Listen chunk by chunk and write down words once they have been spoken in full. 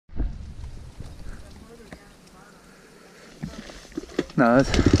No,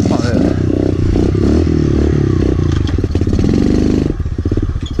 it's all good.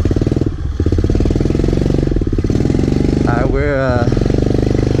 Alright, we're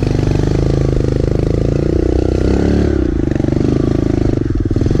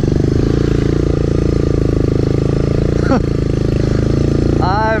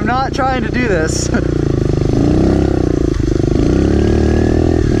I'm not trying to do this.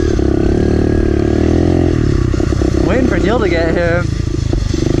 Waiting for Neil to get here.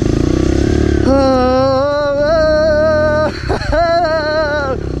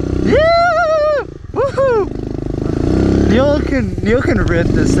 Neil can rip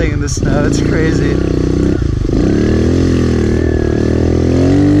this thing in the snow. It's crazy.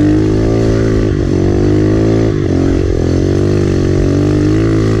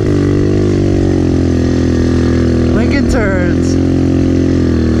 Turns.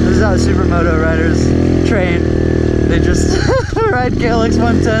 This is how supermoto riders train. They just ride KLX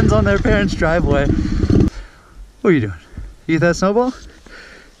 110s on their parents' driveway. What are you doing? You eat that snowball?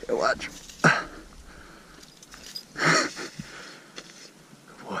 Here, watch.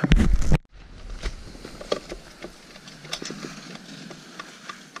 Good boy.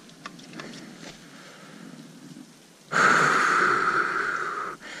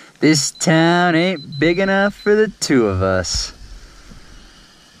 This town ain't big enough for the two of us.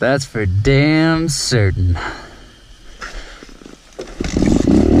 That's for damn certain.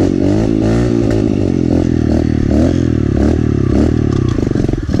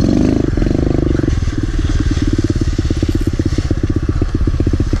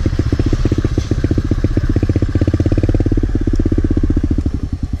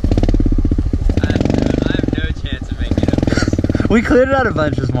 We cleared it out a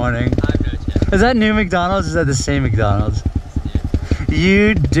bunch this morning. I have no chance. Is that new McDonald's or is that the same McDonald's?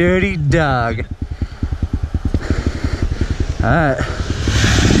 You dirty dog. Alright.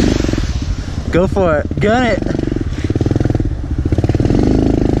 Go for it. Gun it.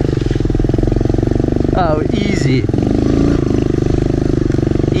 Oh, easy.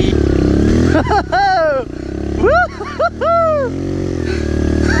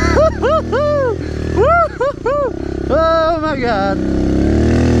 Oh my God.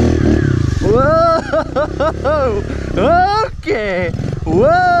 Whoa. Okay.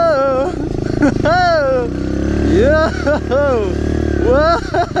 Whoa. Yo. Whoa.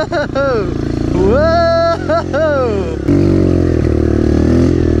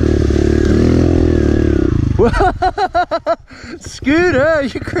 Whoa. Scooter,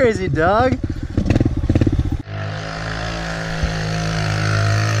 you crazy dog.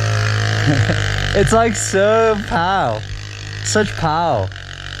 It's like so pow. Such pow.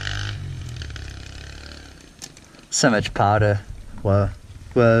 So much powder. Whoa.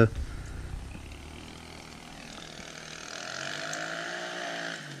 Whoa.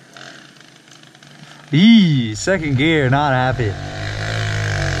 Eee, second gear, not happy.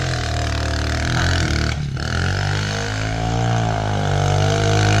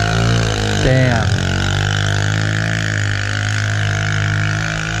 Damn.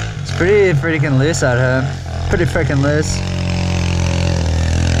 It's pretty freaking loose out here. Pretty freaking loose.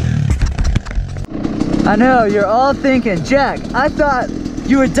 I know, you're all thinking, Jack, I thought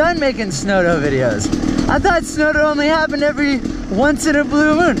you were done making SNOTO videos. I thought SNOTO only happened every once in a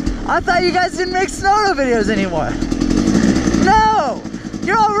blue moon. I thought you guys didn't make SNOTO videos anymore. No,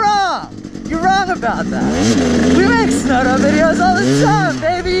 you're all wrong. You're wrong about that. We make SNOTO videos all the time,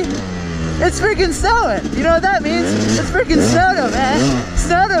 baby. It's freaking snowing. You know what that means? It's freaking SNOTO, man.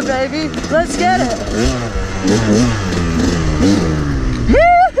 SNOTO, baby. Let's get it.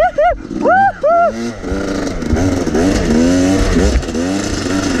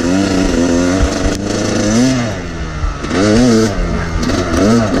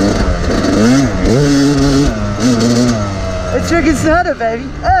 It's freaking SNOTO, baby.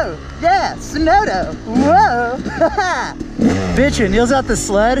 Oh, yeah, SNOTO. Whoa. Bitchin', Neil's out the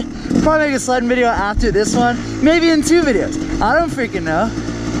sled. We'll probably make a sledding video after this one. Maybe in 2 videos. I don't freaking know.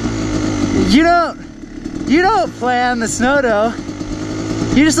 You don't plan the SNOTO.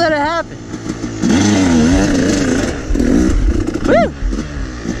 You just let it happen. Woo!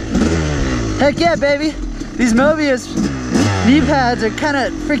 Heck yeah, baby. These Mobius knee pads are kind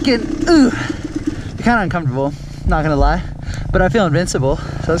of freaking, ooh. They're kind of uncomfortable, not gonna lie. But I feel invincible,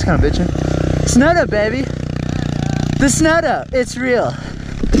 so that's kind of bitching. SNOTO, baby. The SNOTO, it's real.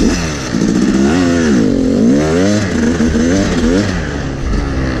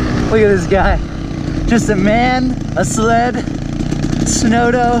 Look at this guy. Just a man, a sled,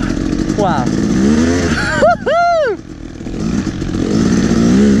 SNOTO. Wow.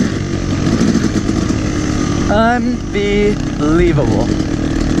 Unbelievable.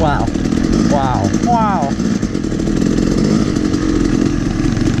 Wow. Wow. Wow.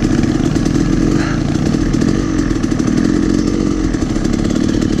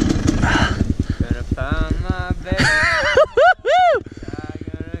 Gonna find my baby.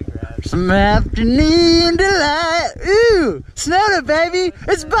 Some afternoon delight. Ooh, SNOTO, baby.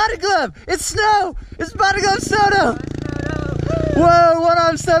 It's Body Glove. It's snow. It's Body Glove SNOTO. Whoa,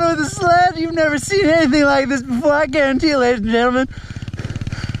 one-arm SNOTO with a sled. You've never seen anything like this before, I guarantee you, ladies and gentlemen.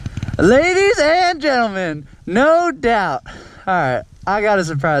 Ladies and gentlemen, no doubt. All right, I got a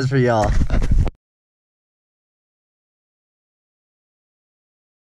surprise for y'all.